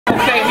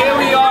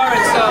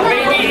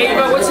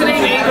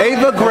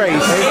Ava Grace.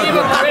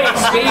 Ava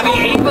Grace,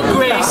 baby. Ava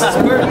Grace's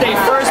birthday,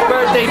 first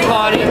birthday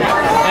party.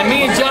 And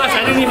me and Josh,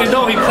 I didn't even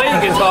know he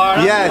played guitar.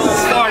 Yes.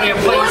 Starting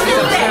to play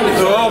since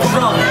we're all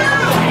drunk.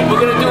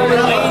 We're going to do a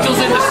little Angels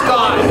in the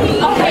Sky.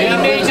 A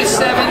major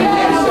 7,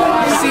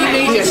 C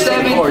major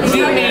 7,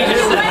 D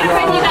major 7.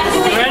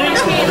 Ready?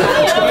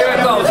 Here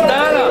it goes.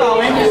 Donna.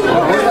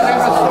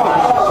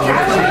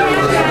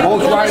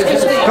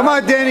 Come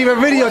on, Danny, we're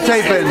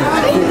videotaping.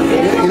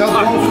 You don't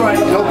go right.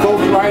 You don't go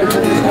right.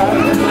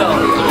 No.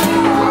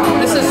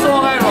 This is a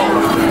song I wrote.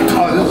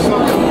 Oh, this is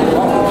something.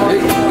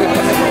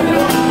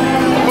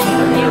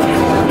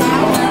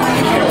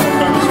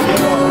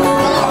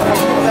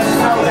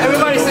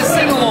 Everybody says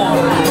sing along.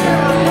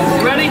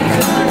 Ready?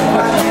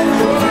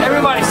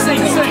 Everybody sing,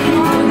 sing.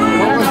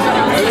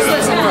 Let's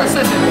listen, let's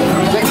listen.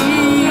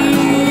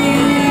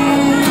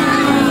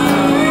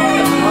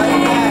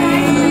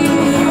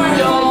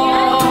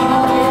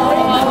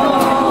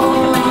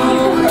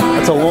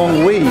 That's a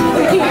long weed.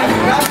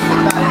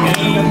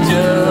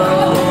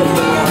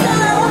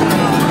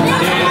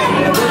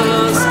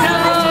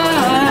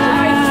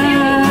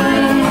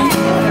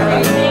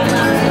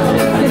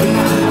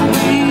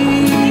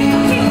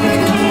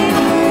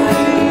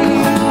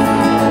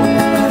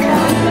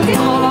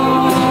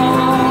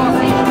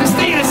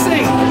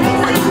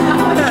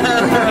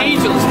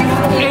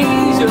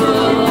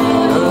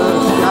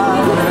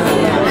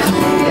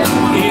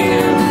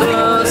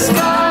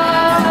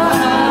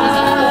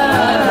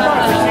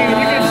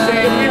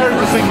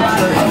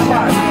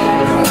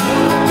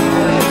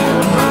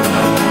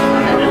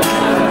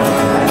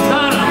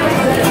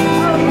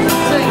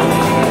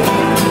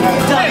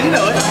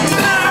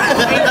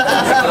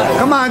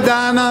 Come on,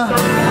 Donna.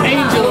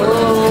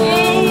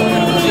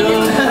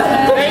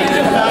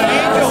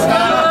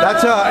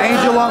 That's her,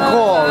 Angel on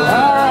call. All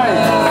right.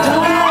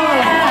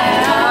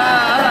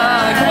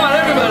 Come on,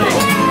 everybody.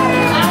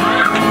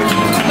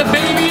 The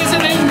baby is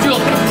an angel.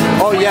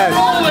 Oh, yes. We're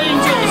all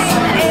angels.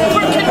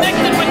 We're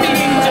connected with the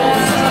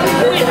angels.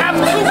 We have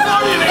two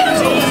guardian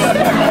angels.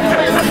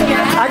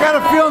 I got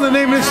a feeling the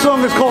name of this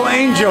song is called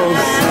Angels.